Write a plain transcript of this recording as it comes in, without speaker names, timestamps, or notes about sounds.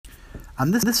On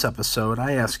this episode,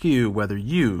 I ask you whether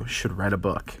you should write a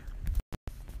book.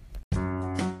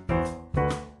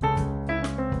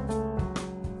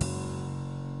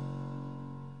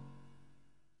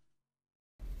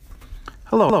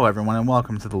 Hello everyone, and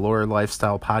welcome to the Lawyer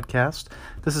Lifestyle Podcast.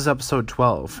 This is episode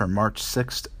 12 for March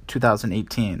 6th,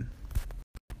 2018.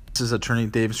 This is attorney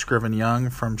Dave Scriven Young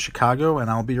from Chicago,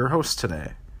 and I'll be your host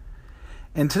today.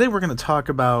 And today we're going to talk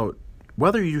about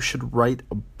whether you should write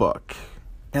a book.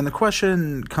 And the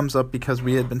question comes up because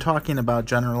we had been talking about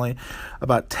generally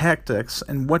about tactics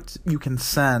and what you can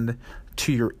send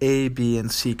to your A, B, and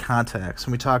C contacts.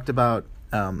 And we talked about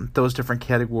those different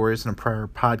categories in a prior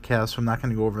podcast, so I'm not going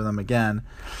to go over them again.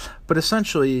 But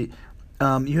essentially,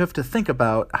 you have to think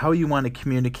about how you want to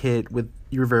communicate with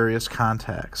your various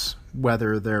contacts,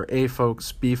 whether they're A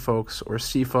folks, B folks, or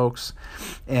C folks,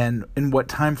 and in what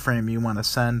time frame you want to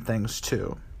send things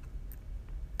to.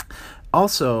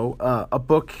 Also, a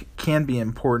book can be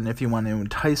important if you want to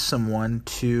entice someone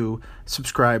to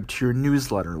subscribe to your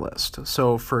newsletter list.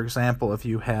 So, for example, if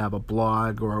you have a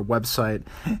blog or a website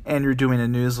and you're doing a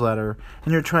newsletter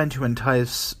and you're trying to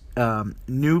entice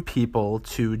new people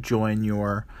to join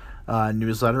your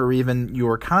newsletter, or even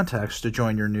your contacts to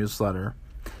join your newsletter,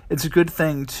 it's a good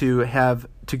thing to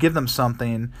give them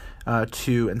something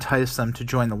to entice them to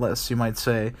join the list. You might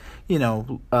say,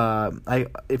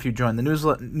 if you join the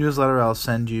newsletter, I'll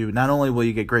send you, not only will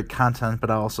you get great content,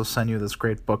 but I'll also send you this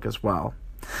great book as well.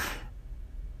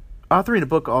 Authoring a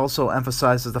book also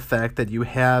emphasizes the fact that you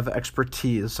have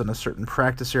expertise in a certain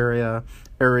practice area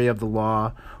of the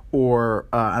law, or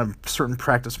on a certain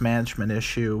practice management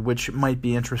issue, which might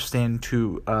be interesting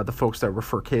to the folks that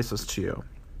refer cases to you.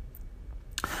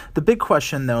 The big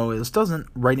question, though, is doesn't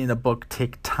writing a book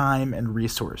take time and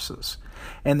resources?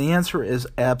 And the answer is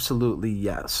absolutely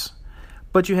yes.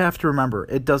 But you have to remember,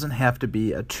 it doesn't have to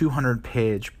be a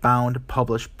 200-page bound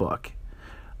published book,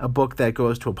 a book that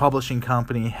goes to a publishing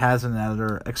company, has an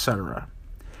editor, etc.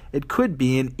 It could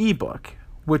be an ebook,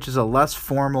 which is a less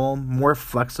formal, more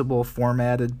flexible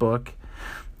formatted book.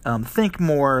 Think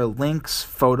more links,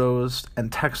 photos,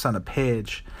 and text on a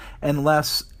page, and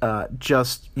less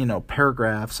just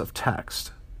paragraphs of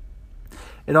text.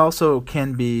 It also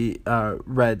can be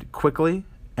read quickly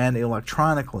and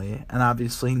electronically, and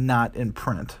obviously not in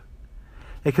print.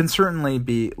 It can certainly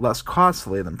be less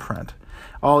costly than print.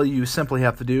 All you simply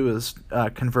have to do is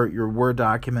convert your Word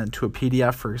document to a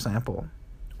PDF, for example.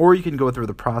 Or you can go through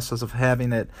the process of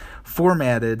having it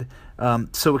formatted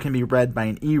so it can be read by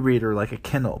an e-reader like a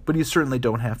Kindle, but you certainly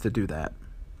don't have to do that.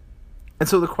 And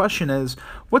so the question is,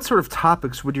 what sort of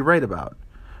topics would you write about?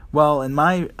 Well, in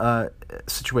my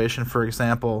situation, for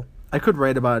example, I could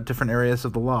write about different areas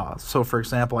of the law. So, for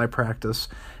example, I practice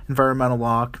environmental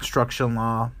law, construction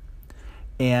law,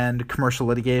 and commercial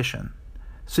litigation.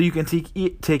 So you can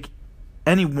take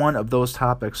any one of those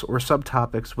topics or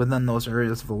subtopics within those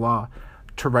areas of the law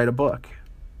to write a book.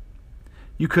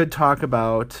 You could talk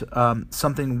about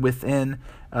something within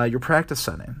your practice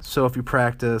setting. So if you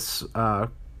practice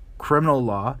criminal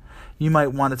law, you might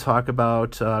want to talk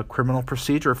about criminal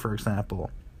procedure, for example,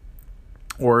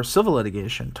 or civil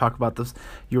litigation. Talk about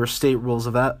your state rules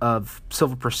of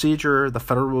civil procedure, the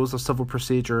federal rules of civil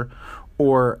procedure,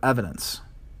 or evidence.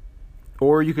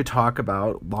 Or you could talk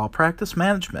about law practice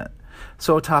management.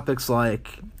 So topics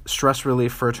like stress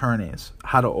relief for attorneys,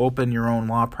 how to open your own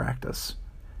law practice,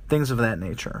 things of that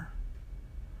nature.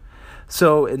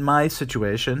 So in my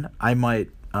situation, I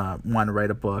might want to write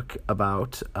a book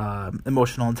about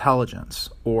emotional intelligence,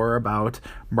 or about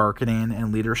marketing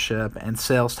and leadership and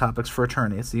sales topics for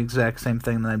attorneys, the exact same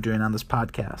thing that I'm doing on this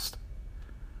podcast.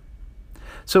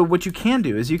 So what you can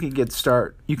do is you can get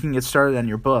started on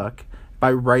your book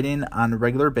by writing on a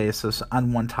regular basis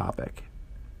on one topic.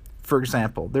 For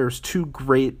example, there's two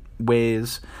great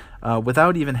ways,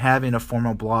 without even having a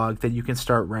formal blog, that you can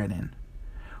start writing.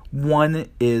 One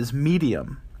is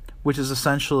Medium, which is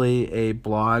essentially a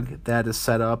blog that is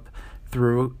set up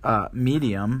through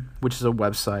Medium, which is a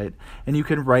website, and you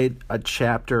can write a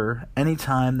chapter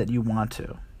anytime that you want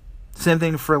to. Same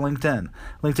thing for LinkedIn.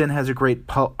 LinkedIn has a great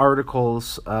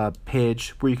articles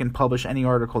page where you can publish any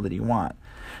article that you want.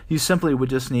 You simply would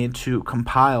just need to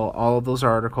compile all of those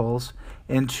articles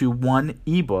into one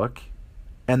ebook,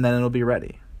 and then it'll be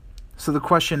ready. So the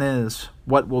question is,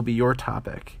 what will be your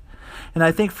topic? And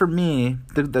I think for me,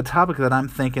 the topic that I'm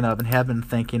thinking of and have been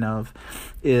thinking of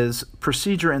is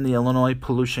procedure in the Illinois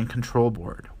Pollution Control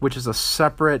Board, which is a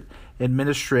separate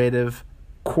administrative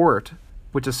court,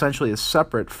 which essentially is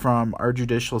separate from our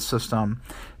judicial system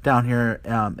down here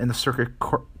in the Circuit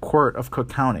Court of Cook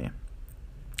County.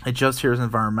 It just hears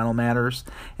environmental matters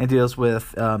and deals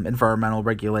with environmental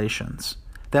regulations.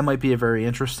 That might be a very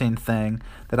interesting thing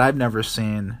that I've never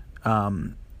seen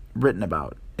written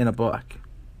about in a book.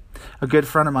 A good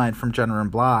friend of mine from Jenner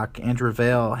and Block, Andrew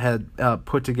Vail, had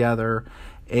put together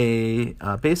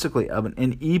basically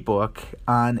an ebook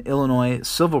on Illinois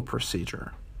civil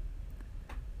procedure.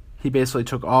 He basically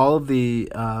took all of the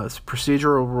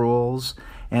procedural rules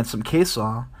and some case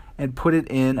law and put it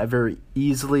in a very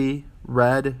easily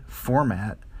read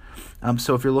format.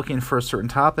 So if you're looking for a certain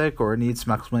topic or need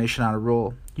some explanation on a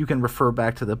rule, you can refer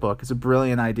back to the book. It's a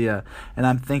brilliant idea, and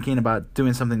I'm thinking about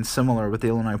doing something similar with the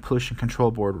Illinois Pollution Control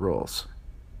Board rules.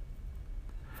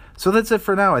 So that's it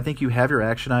for now. I think you have your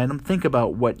action item. Think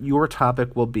about what your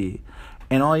topic will be,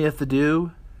 and all you have to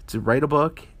do to write a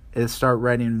book is start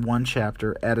writing one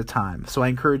chapter at a time. So I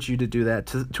encourage you to do that,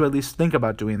 to at least think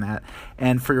about doing that.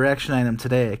 And for your action item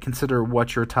today, consider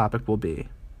what your topic will be.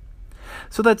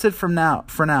 So that's it for now.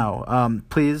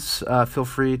 Please feel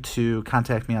free to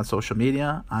contact me on social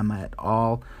media. I'm at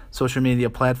all social media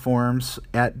platforms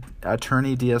at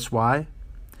Attorney DSY.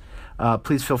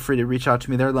 Please feel free to reach out to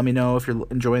me there. Let me know if you're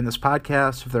enjoying this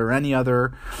podcast, if there are any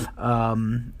other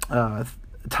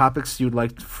topics you'd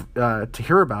like to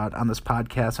hear about on this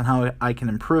podcast and how I can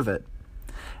improve it.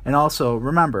 And also,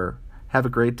 remember, have a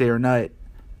great day or night,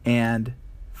 and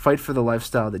fight for the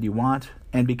lifestyle that you want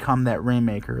and become that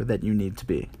rainmaker that you need to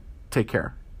be. Take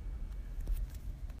care.